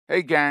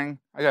Hey gang,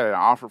 I got an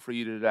offer for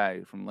you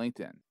today from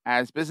LinkedIn.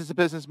 As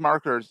business-to-business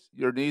marketers,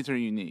 your needs are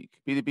unique.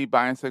 B2B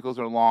buying cycles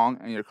are long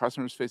and your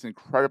customers face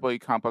incredibly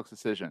complex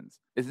decisions.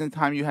 Isn't it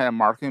time you had a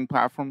marketing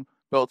platform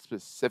built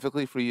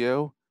specifically for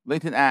you?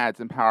 LinkedIn ads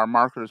empower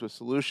marketers with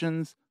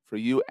solutions for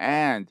you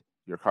and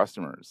your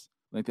customers.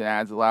 LinkedIn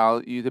ads allow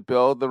you to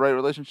build the right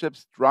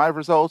relationships, drive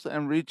results,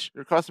 and reach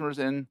your customers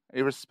in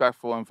a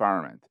respectful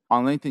environment.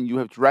 On LinkedIn, you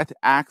have direct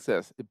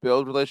access to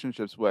build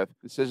relationships with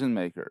decision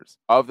makers.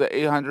 Of the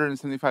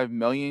 875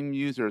 million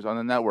users on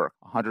the network,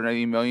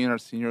 180 million are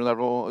senior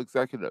level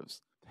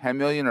executives, 10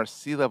 million are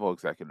C-level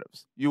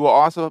executives. You will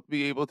also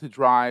be able to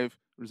drive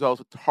results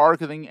with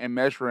targeting and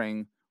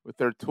measuring with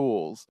their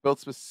tools built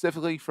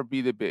specifically for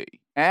B2B.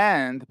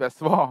 And best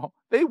of all,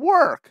 they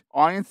work.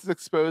 Audiences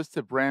exposed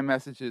to brand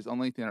messages on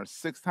LinkedIn are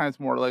 6 times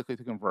more likely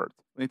to convert.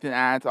 LinkedIn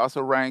ads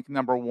also rank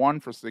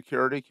 #1 for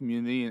security,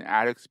 community, and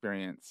ad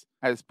experience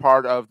as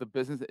part of the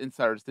Business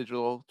Insider's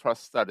Digital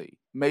Trust Study.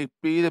 Make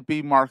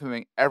B2B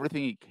marketing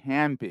everything it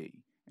can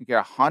be and get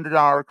a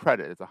 $100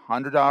 credit. It's a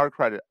 $100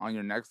 credit on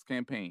your next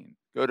campaign.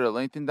 Go to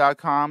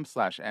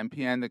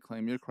linkedin.com/MPN to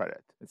claim your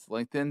credit. It's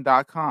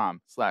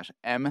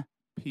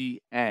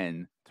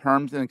linkedin.com/MPN.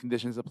 Terms and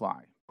conditions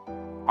apply.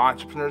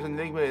 Entrepreneurs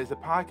Enigma is a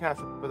podcast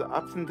for the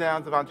ups and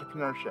downs of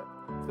entrepreneurship.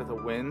 So the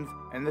wins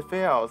and the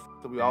fails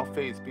that we all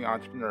face being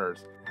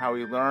entrepreneurs, and how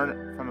we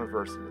learn from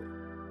adversity.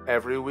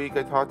 Every week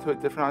I talk to a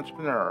different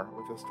entrepreneur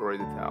with a story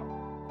to tell.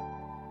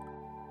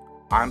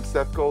 I'm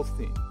Seth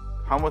Goldstein.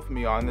 Come with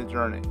me on the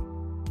journey.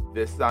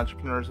 This is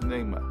Entrepreneurs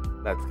Enigma.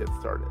 Let's get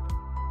started.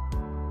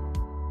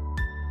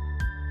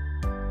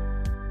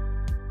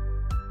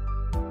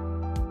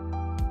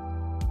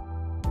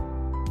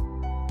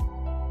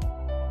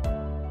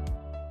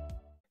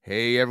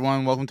 Hey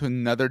everyone, welcome to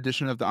another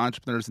edition of the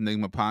Entrepreneurs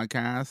Enigma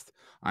podcast.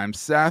 I'm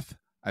Seth.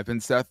 I've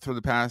been Seth for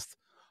the past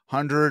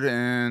 100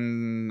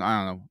 and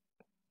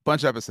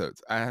bunch of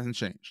episodes. It hasn't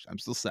changed. I'm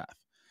still Seth.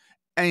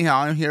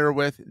 Anyhow, I'm here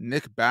with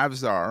Nick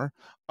Bhavsar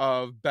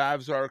of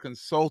Bhavsar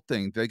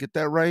Consulting. Did I get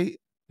that right?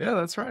 Yeah,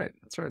 that's right.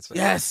 That's right. Seth.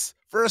 Yes,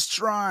 first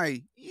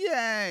try.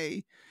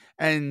 Yay.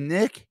 And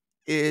Nick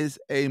is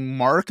a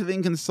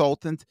marketing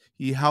consultant.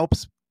 He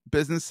helps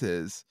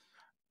businesses.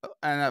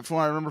 And from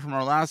what I remember from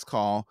our last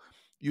call,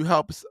 you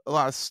help a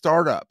lot of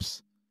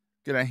startups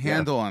get a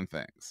handle on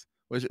things,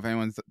 which if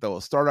anyone's dealt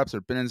with startups or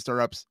been in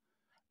startups,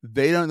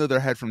 they don't know their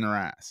head from their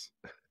ass.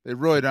 They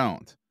really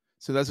don't.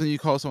 So that's when you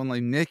call someone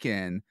like Nick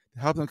in to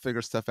help them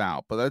figure stuff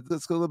out. But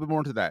let's go a little bit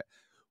more into that.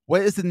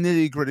 What is the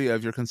nitty gritty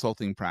of your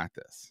consulting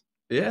practice?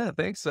 Yeah,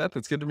 thanks, Seth.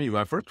 It's good to meet you.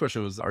 My first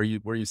question was,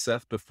 were you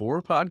Seth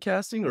before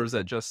podcasting, or is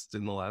that just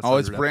in the last? Oh,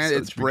 it's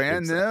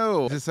brand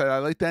new. Just I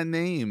like that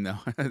name. No,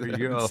 there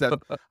you go.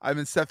 I've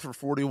been Seth for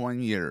 41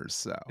 years.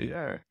 So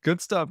yeah,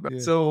 good stuff. Yeah.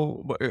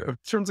 So in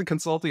terms of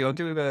consulting, I'll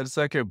get into that in a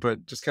second.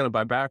 But just kind of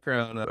by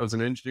background, I was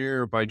an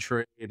engineer by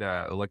trade,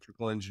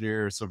 electrical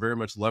engineer. So very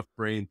much left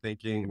brain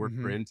thinking. Worked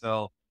for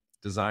Intel,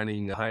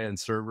 designing high-end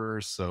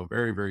servers. So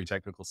very, very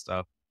technical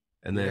stuff.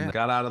 And then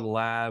got out of the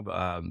lab.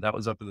 That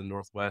was up in the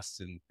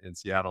Northwest in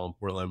Seattle and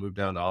Portland. I moved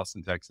down to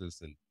Austin,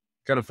 Texas, and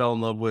kind of fell in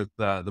love with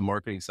the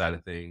marketing side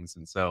of things.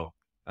 And so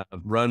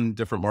I've run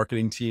different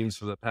marketing teams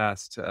for the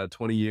past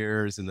 20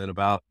 years. And then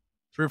about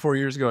 3 or 4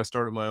 years ago, I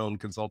started my own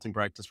consulting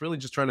practice, really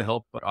just trying to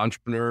help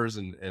entrepreneurs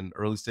and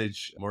early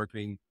stage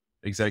marketing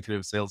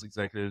executives, sales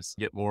executives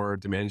get more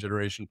demand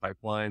generation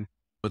pipeline.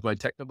 With my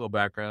technical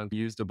background, I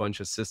used a bunch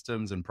of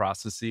systems and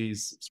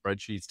processes,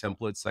 spreadsheets,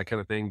 templates, that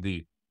kind of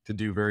thing, to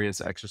do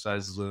various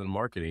exercises within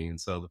marketing. And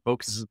so the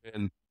focus has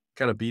been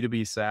kind of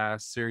B2B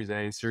SaaS, Series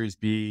A, Series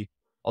B,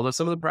 although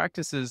some of the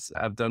practices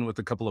I've done with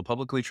a couple of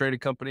publicly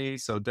traded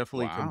companies. So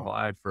definitely can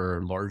apply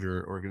for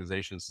larger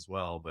organizations as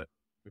well. But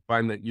we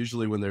find that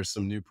usually when there's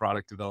some new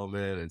product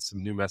development and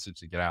some new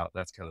message to get out,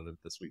 that's kind of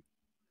the sweet.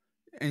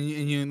 And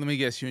you let me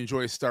guess, you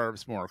enjoy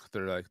startups more because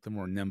they're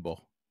more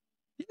nimble.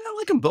 Yeah, I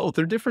like them both.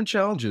 They're different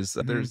challenges.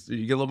 You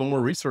get a little bit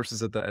more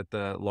resources at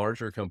the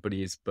larger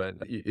companies, but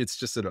it's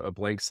just a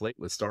blank slate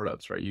with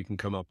startups, right? You can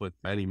come up with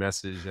any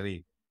message,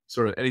 any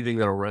sort of anything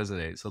that'll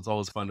resonate. So it's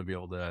always fun to be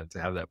able to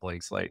have that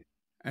blank slate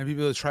and be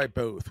able to try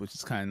both, which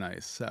is kind of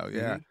nice. So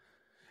yeah,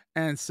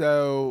 and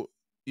so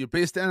you're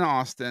based in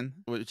Austin,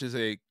 which is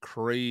a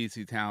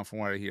crazy town from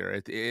what I hear.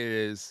 It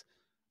is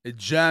a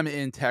gem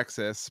in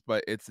Texas,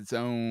 but it's its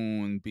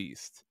own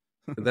beast.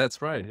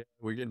 That's right.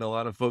 We're getting a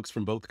lot of folks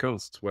from both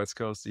coasts, West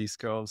Coast, East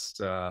Coast.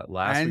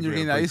 Last week you're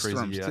getting we had ice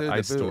storms too.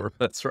 Ice storm.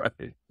 That's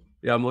right.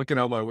 Yeah, I'm looking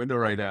out my window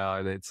right now,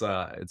 and it's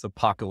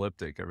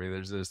apocalyptic. I mean,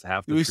 there's just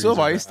half the. Do we still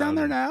have ice down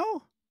there now?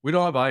 We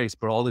don't have ice,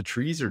 but all the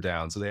trees are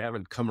down, so they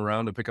haven't come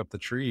around to pick up the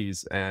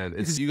trees. And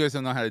it's you guys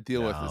don't know how to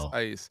deal with this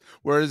ice.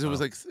 Whereas it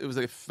was like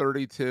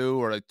 32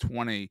 or like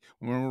 20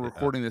 when we were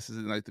recording this is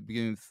in like the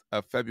beginning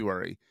of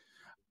February,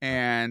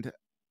 and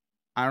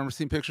I remember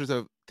seeing pictures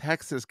of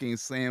Texas getting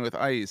slammed with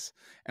ice,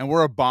 and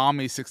we're a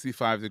balmy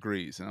 65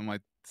 degrees. And I'm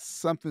like,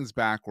 something's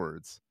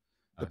backwards.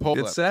 The pole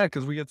It's flipped. sad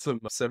because we get some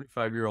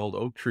 75-year-old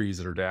oak trees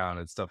that are down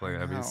and stuff like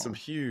that. I mean, it's some know.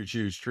 huge,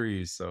 huge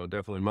trees. So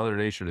definitely Mother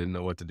Nature didn't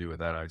know what to do with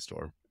that ice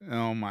storm.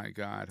 Oh my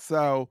God.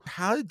 So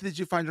how did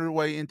you find your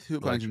way into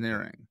Electrical.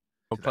 engineering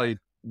I'll today? probably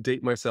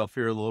date myself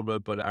here a little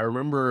bit, but I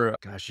remember,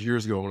 gosh,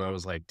 years ago when I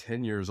was like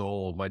 10 years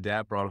old, my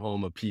dad brought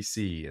home a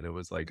PC and it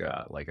was like an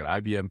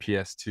IBM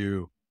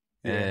PS2.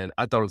 Yeah. And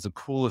I thought it was the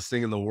coolest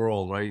thing in the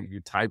world, right? You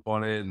type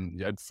on it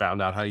and I'd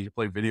found out how you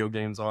play video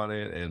games on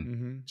it and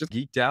Mm-hmm. just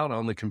geeked out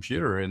on the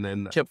computer and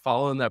then kept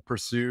following that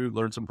pursuit,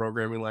 learned some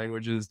programming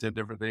languages, did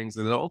different things.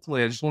 And then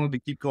ultimately I just wanted to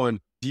keep going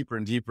deeper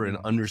and deeper and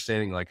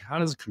understanding like, how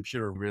does a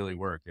computer really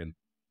work? And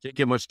can't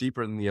get much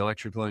deeper than the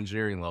electrical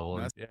engineering level.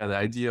 And yeah, the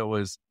idea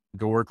was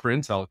go work for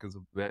Intel because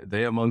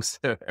they amongst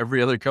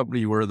every other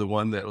company were the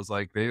one that was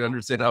like, they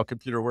understand how a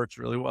computer works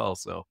really well.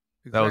 So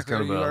that was Exactly.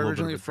 kind Are of you a little bit of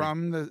originally a dream.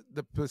 from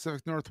the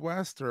Pacific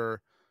Northwest,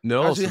 or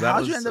No, so that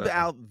how'd you was, end up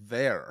out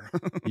there?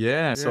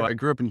 yeah. So Yeah. I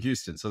grew up in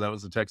Houston. So that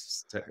was a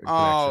Texas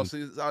Oh,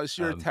 connection.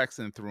 so you're a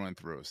Texan through and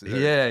through. So there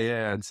you Yeah, go.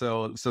 yeah. And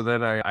so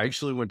then I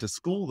actually went to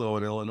school though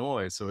in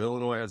Illinois. So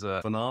Illinois has a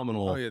Oh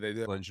phenomenal yeah, they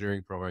do.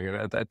 engineering program. And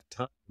at that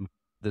time,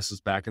 this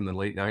was back in the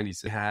late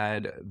 90s, it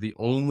had the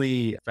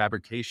only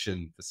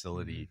fabrication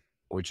facility,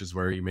 which is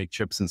where you make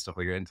chips and stuff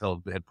like that.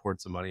 Intel had poured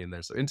some money in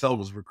there. So Intel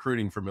was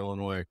recruiting from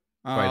Illinois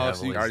quite Oh, so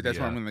heavily. all right, that's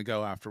where I'm going to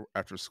go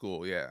after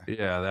school. Yeah.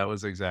 Yeah, that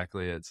was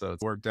exactly it. So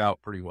it worked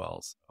out pretty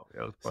well. So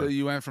yeah, it was So fun.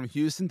 you went from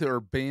Houston to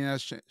Urbana,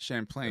 That's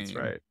Champlain,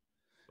 right.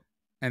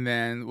 and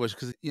then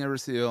because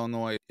University of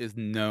Illinois is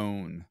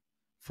known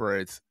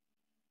for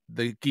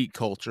the geek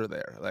culture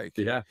there. Like,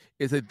 Yeah.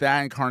 it's like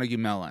that and Carnegie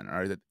Mellon,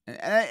 or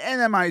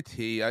and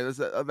MIT. There's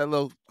that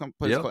little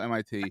place Yep. called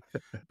MIT,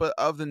 but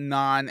of the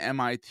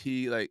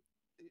non-MIT, like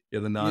Yeah,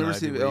 the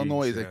University non-Ivy of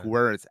Illinois Leagues. is like Yeah.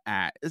 where it's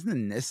at. Isn't the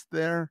NIST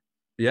there?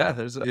 Yeah,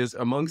 is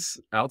amongst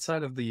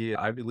outside of the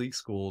Ivy League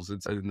schools,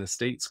 it's in the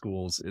state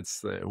schools,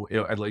 it's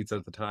at least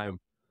at the time,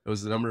 it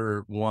was the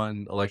number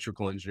one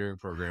electrical engineering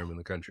program in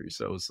the country.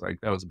 So it was like,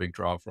 that was a big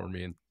draw for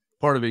me. And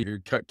part of it, you're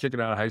kicking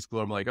out of high school.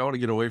 I'm like, I want to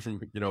get away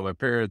from, my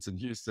parents in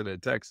Houston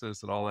and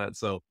Texas and all that.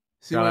 So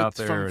So you got went out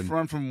there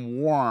and from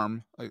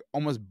warm, like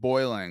almost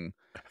boiling,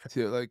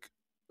 to like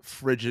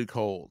frigid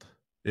cold.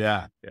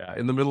 yeah,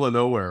 in the middle of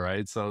nowhere,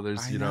 right? So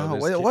there's, I know.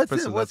 there's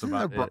campus and What's that's in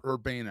about it.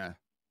 Urbana?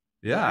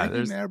 Is there Yeah,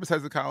 anything there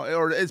besides the college,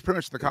 or it's pretty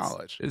much the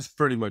college? it's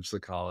pretty much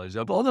the college.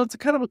 Although it's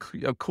kind of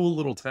a cool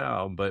little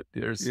town, but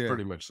there's Yeah.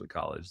 pretty much the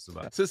college. It's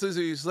about So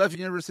you left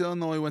University of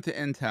Illinois, went to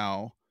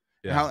Intel.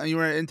 yeah. And you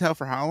were at Intel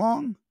for how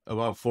long?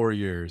 About 4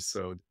 years,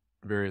 so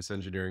various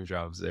engineering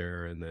jobs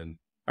there, and then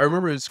I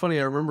remember it's funny.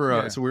 I remember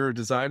Yeah. so we were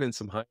designing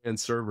some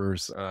high-end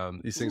servers.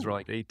 These things were Ooh.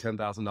 like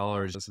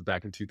 $8,000-$10,000. This is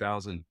back in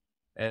 2000,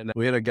 and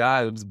we had a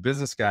guy, it was a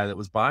business guy that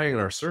was buying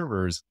our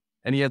servers,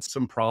 and he had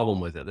some problem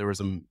with it. There was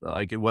some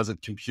like it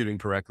wasn't computing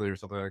correctly or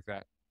something like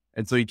that.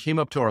 And so he came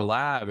up to our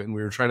lab, and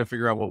we were trying to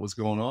figure out what was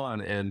going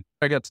on. And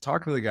I got to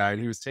talk to the guy,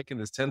 and he was taking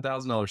this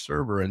 $10,000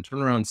 server and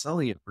turning around and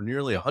selling it for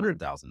nearly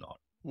 $100,000.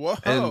 Whoa.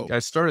 And I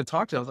started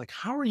talking to him. I was like,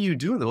 how are you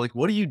doing? They're like,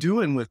 what are you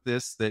doing with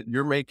this that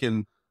you're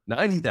making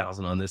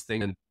 90,000 on this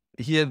thing? And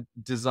he had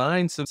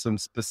designed some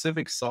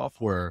specific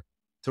software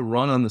to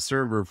run on the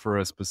server for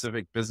a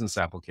specific business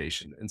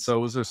application. And so it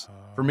was just,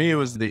 for me, it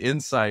was the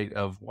insight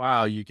of,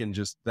 wow, you can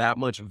just that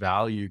much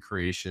value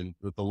creation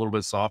with a little bit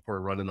of software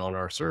running on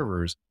our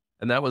servers.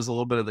 And that was a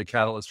little bit of the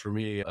catalyst for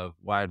me of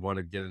why I'd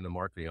wanted to get into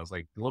marketing. I was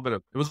like,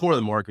 it was more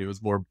than marketing. It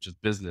was more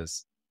just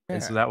business. Yeah.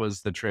 And so that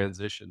was the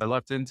transition. I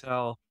left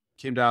Intel,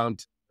 came down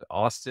to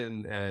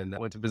Austin and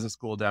went to business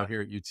school down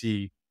here at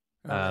UT.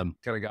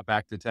 Kind of got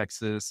back to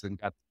Texas and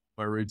got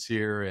my roots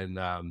here. And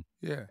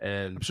Yeah.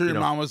 and I'm sure your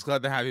mom was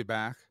glad to have you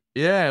back.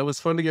 yeah, it was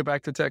fun to get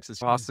back to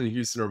Texas. Austin and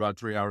Houston are about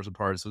 3 hours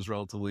apart, so it was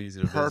relatively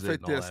easy to visit.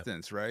 Perfect and all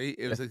distance, right?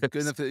 It was like good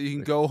enough that you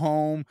can go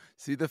home,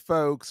 see the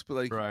folks, but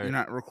like Right. you're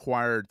not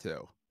required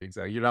to.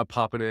 Exactly. You're not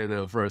popping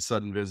in for a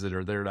sudden visit,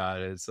 or they're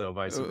not, and so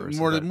vice versa.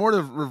 More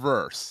the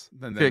reverse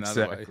than the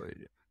other way. Exactly.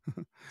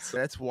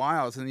 That's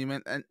wild. And you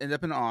end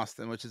up in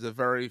Austin, which is a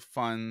very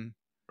fun,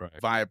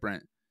 Right.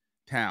 vibrant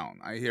town.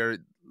 I hear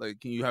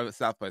like you have a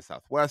South by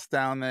Southwest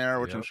down there,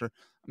 which I'm Yep. sure.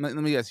 Let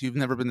me guess, you've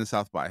never been to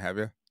South by, have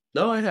you?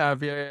 No, I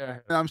have. Yeah.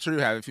 I'm sure you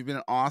have. If you've been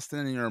in Austin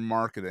and you're in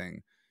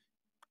marketing,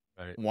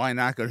 Right. why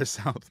not go to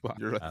South by?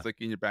 You're Yeah.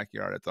 like in your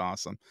backyard. It's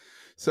awesome.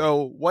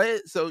 So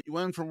So you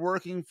went from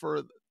working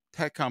for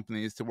tech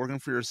companies to working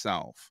for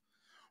yourself.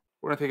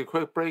 We're going to take a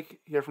quick break,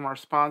 hear from our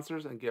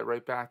sponsors, and get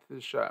right back to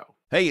the show.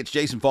 Hey, it's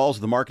Jason Falls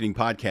of the Marketing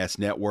Podcast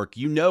Network.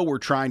 You know we're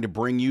trying to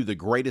bring you the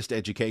greatest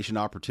education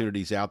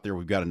opportunities out there.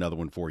 We've got another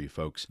one for you,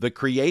 folks. The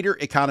Creator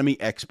Economy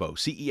Expo,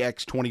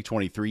 CEX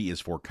 2023,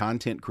 is for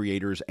content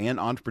creators and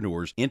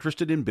entrepreneurs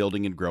interested in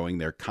building and growing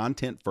their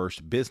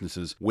content-first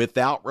businesses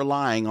without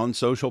relying on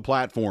social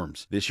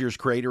platforms. This year's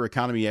Creator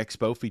Economy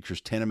Expo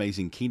features 10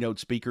 amazing keynote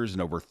speakers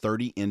and over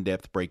 30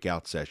 in-depth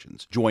breakout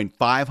sessions. Join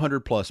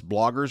 500-plus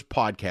bloggers,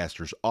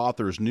 podcasters,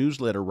 authors,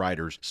 newsletter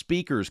writers,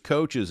 speakers,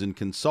 coaches, and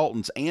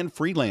consultants, and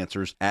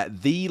freelancers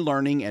at the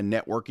learning and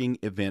networking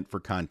event for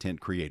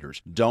content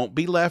creators. Don't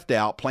be left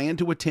out. Plan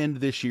to attend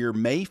this year,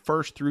 May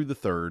 1st through the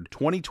 3rd,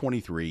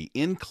 2023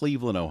 in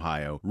Cleveland,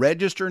 Ohio.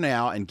 Register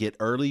now and get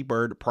early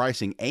bird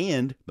pricing,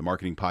 and the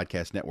Marketing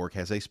Podcast Network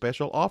has a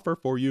special offer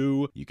for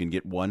you. You can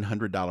get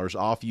 $100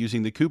 off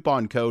using the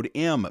coupon code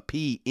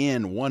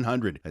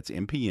MPN100. That's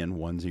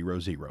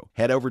MPN100.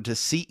 Head over to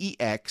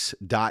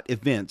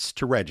cex.events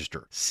to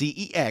register.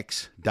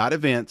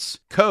 cex.events,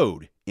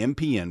 code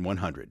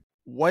MPN100.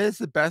 What is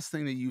the best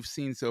thing that you've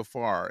seen so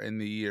far in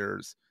the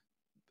years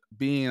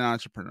being an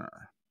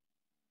entrepreneur?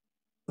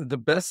 The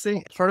best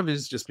thing, part of it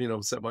is just being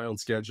able to set my own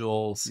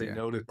schedule, say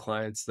no to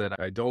clients that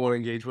I don't want to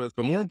engage with,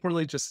 but more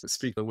importantly, just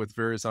speak with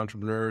various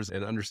entrepreneurs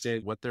and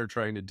understand what they're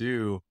trying to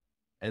do.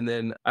 And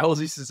then I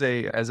always used to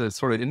say, as a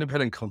sort of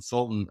independent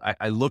consultant,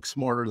 I look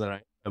smarter than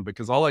I am,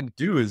 because all I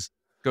do is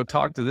go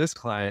talk to this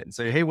client and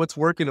say, hey, what's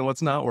working and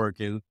what's not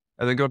working?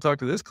 And then go talk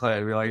to this client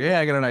and be like, hey,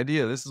 I got an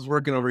idea. This is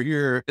working over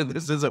here and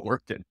this isn't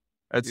working.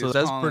 And so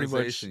that's pretty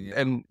much,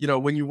 and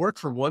when you work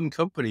for one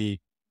company,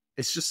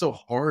 it's just so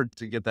hard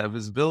to get that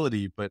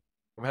visibility. But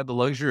I've had the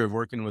luxury of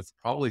working with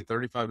probably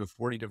 35 to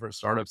 40 different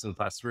startups in the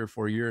past 3 or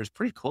 4 years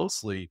pretty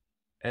closely.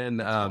 And,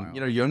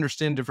 you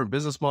understand different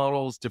business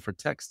models, different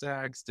tech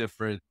stacks,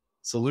 different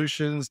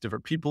solutions,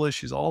 different people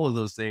issues, all of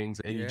those things.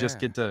 And you just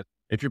get to,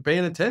 if you're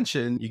paying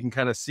attention, you can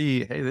kind of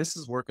see, hey, this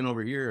is working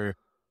over here.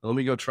 Let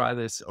me go try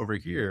this over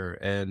here.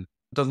 And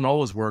it doesn't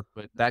always work,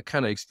 but that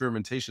kind of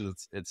experimentation,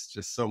 it's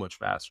just so much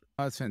faster.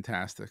 Oh, that's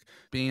fantastic.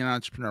 Being an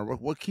entrepreneur,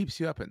 what keeps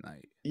you up at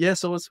night? Yeah.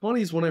 So what's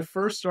funny is when I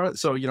first started,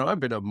 so, I've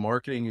been a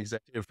marketing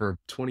executive for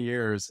 20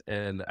 years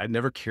and I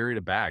never carried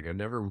a bag. I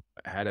never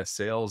had a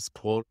sales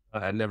quote.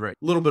 I never, a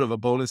little bit of a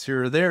bonus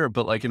here or there,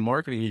 but like in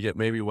marketing, you get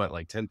maybe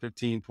like 10,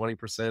 15,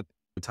 20%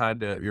 tied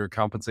to your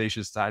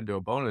compensation is tied to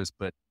a bonus.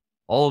 But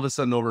all of a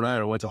sudden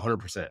overnight, I went to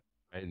 100%.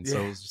 Right? And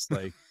so it was just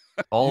like,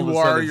 all of a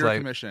sudden, your like,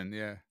 commission.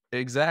 Yeah.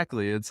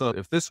 Exactly. And so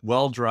if this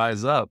well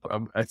dries up,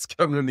 it's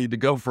going to need to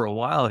go for a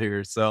while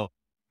here. So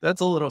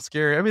that's a little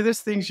scary. I mean,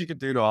 there's things you could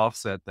do to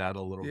offset that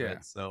a little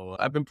bit. So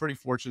I've been pretty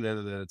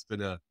fortunate that it's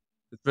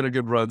been a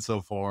good run so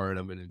far, and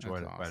I've been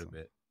enjoying it quite a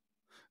bit.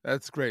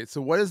 That's great.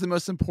 So what is the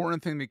most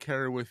important thing to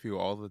carry with you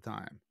all the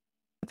time?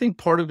 I think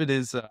part of it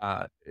is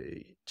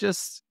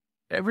just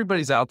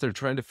everybody's out there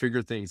trying to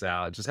figure things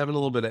out, just having a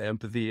little bit of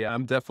empathy.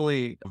 I'm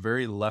definitely a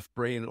very left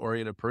brain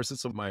oriented person.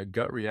 So my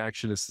gut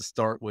reaction is to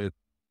start with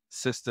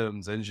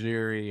systems,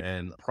 engineering,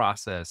 and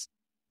process.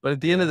 But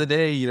at the end of the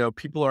day,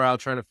 people are out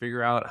trying to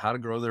figure out how to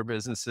grow their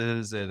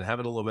businesses, and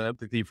having a little bit of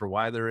empathy for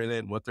why they're in it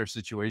and what their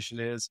situation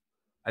is,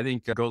 I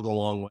think goes a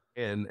long way.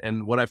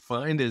 And what I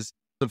find is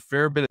a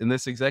fair bit in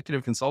this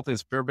executive consulting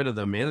is a fair bit of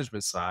the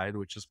management side,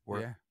 which is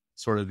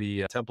sort of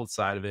the template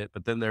side of it.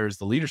 But then there's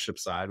the leadership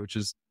side, which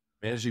is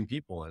managing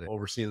people and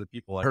overseeing the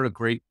people. I heard a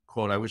great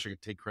quote. I wish I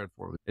could take credit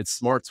for it. It's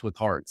smarts with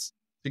hearts.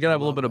 You got to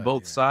have a little bit of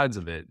both sides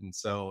of it. And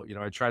so,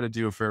 I try to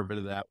do a fair bit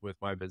of that with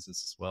my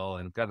business as well.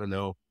 And I've got to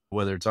know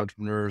whether it's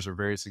entrepreneurs or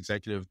various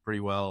executives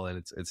pretty well. And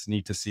it's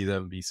neat to see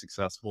them be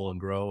successful and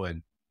grow.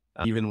 And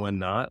even when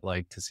not,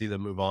 like to see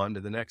them move on to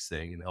the next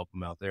thing and help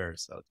them out there.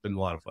 So it's been a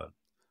lot of fun.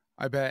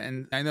 I bet.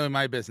 And I know in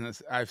my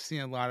business, I've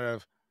seen a lot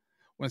of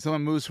when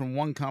someone moves from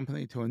one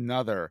company to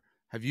another,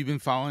 have you been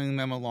following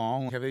them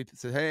along? Have they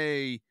said,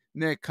 hey,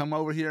 Nick, come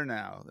over here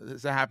now?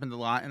 Has that happened a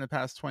lot in the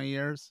past 20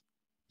 years?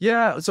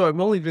 Yeah. So I've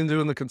only been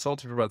doing the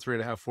consulting for about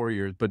 3.5, 4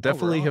 years, but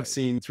definitely have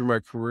seen through my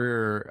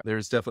career,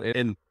 there's definitely,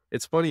 and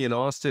it's funny in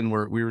Austin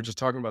where we were just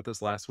talking about this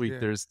last week,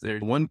 there's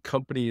one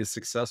company is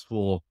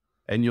successful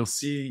and you'll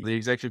see the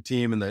executive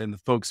team and the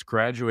folks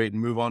graduate and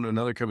move on to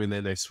another company. And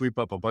then they sweep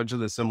up a bunch of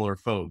the similar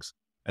folks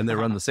and they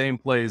run the same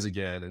plays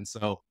again. And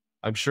so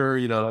I'm sure,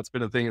 that's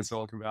been a thing in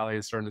Silicon Valley,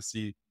 is starting to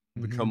see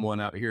become one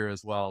out here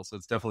as well. So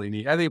it's definitely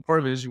neat. I think part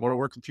of it is you want to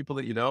work with people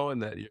that you know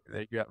and that you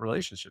got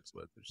relationships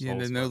with.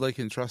 The know, like,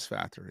 and trust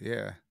factor.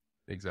 Yeah,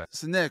 exactly.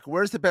 So Nick,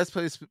 where's the best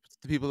place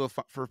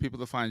for people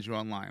to find you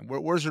online?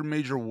 Where's your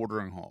major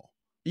watering hole?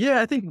 Yeah,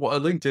 I think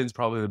LinkedIn's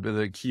probably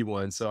the key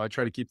one. So I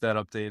try to keep that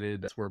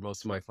updated. That's where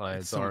most of my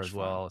clients are as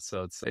well.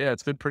 So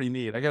it's been pretty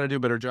neat. I got to do a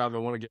better job. I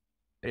want to get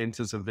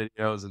into some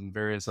videos and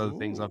various other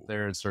things up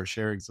there and start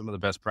sharing some of the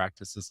best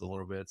practices a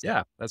little bit.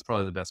 Yeah, that's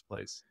probably the best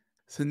place.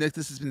 So Nick,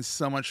 this has been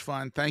so much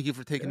fun. Thank you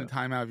for taking the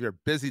time out of your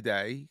busy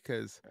day,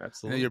 because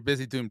you're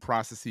busy doing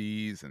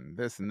processes and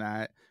this and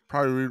that.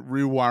 Probably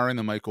rewiring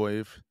the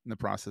microwave in the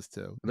process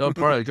too. No,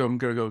 probably I'm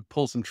going to go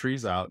pull some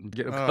trees out and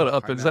get them cut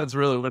up. And that's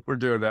really what we're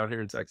doing out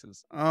here in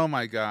Texas. Oh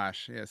my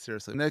gosh. Yeah,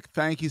 seriously. Nick,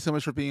 thank you so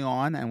much for being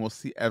on, and we'll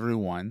see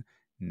everyone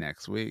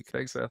next week.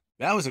 Thanks, Seth.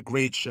 That was a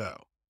great show.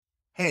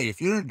 Hey, if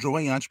you're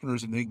enjoying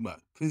Entrepreneurs Enigma,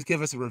 please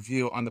give us a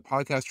review on the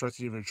podcast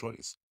directory of your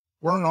choice.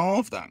 We're on all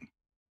of them,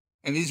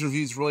 and these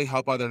reviews really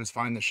help others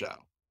find the show.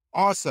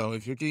 Also,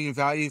 if you're getting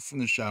value from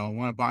the show and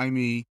want to buy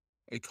me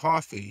a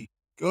coffee,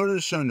 go to the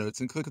show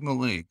notes and click on the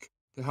link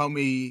to help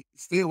me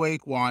stay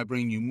awake while I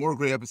bring you more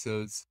great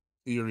episodes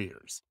to your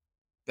ears.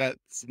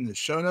 That's in the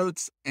show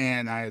notes,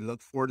 and I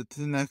look forward to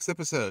the next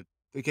episode.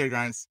 Take care,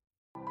 guys.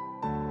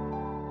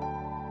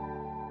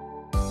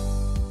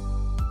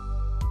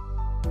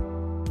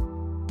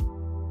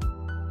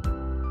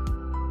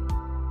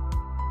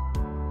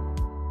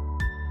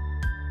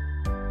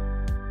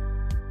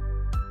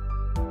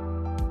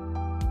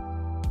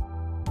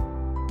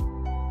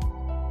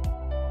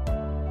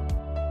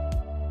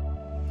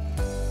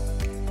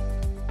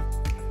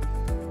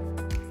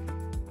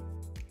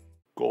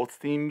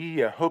 Steam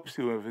Media hopes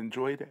you have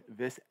enjoyed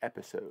this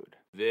episode.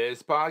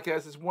 This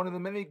podcast is one of the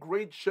many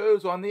great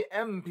shows on the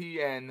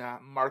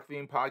MPN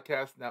Marketing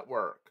Podcast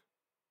Network.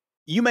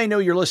 You may know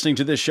you're listening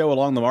to this show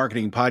along the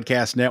Marketing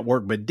Podcast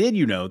Network, but did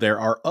you know there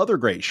are other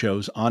great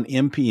shows on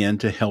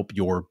MPN to help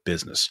your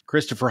business?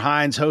 Christopher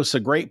Hines hosts a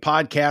great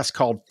podcast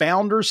called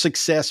Founder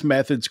Success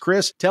Methods.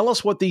 Chris, tell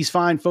us what these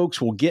fine folks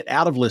will get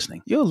out of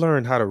listening. You'll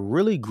learn how to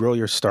really grow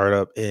your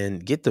startup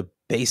and get the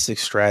basic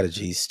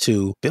strategies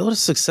to build a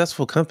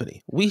successful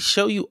company. We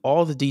show you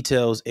all the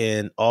details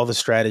and all the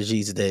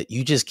strategies that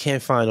you just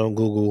can't find on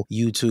Google,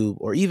 YouTube,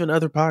 or even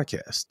other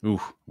podcasts.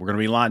 Ooh, we're going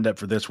to be lined up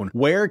for this one.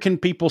 Where can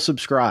people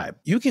subscribe?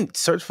 You can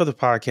search for the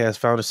podcast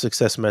Founder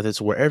Success Methods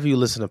wherever you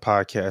listen to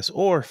podcasts,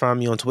 or find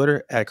me on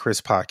Twitter at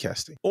Chris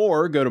Podcasting.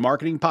 Or go to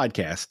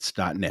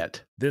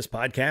marketingpodcasts.net. This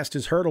podcast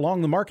is heard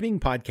along the Marketing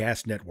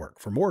Podcast Network.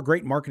 For more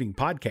great marketing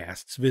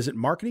podcasts, visit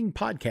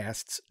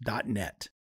marketingpodcasts.net.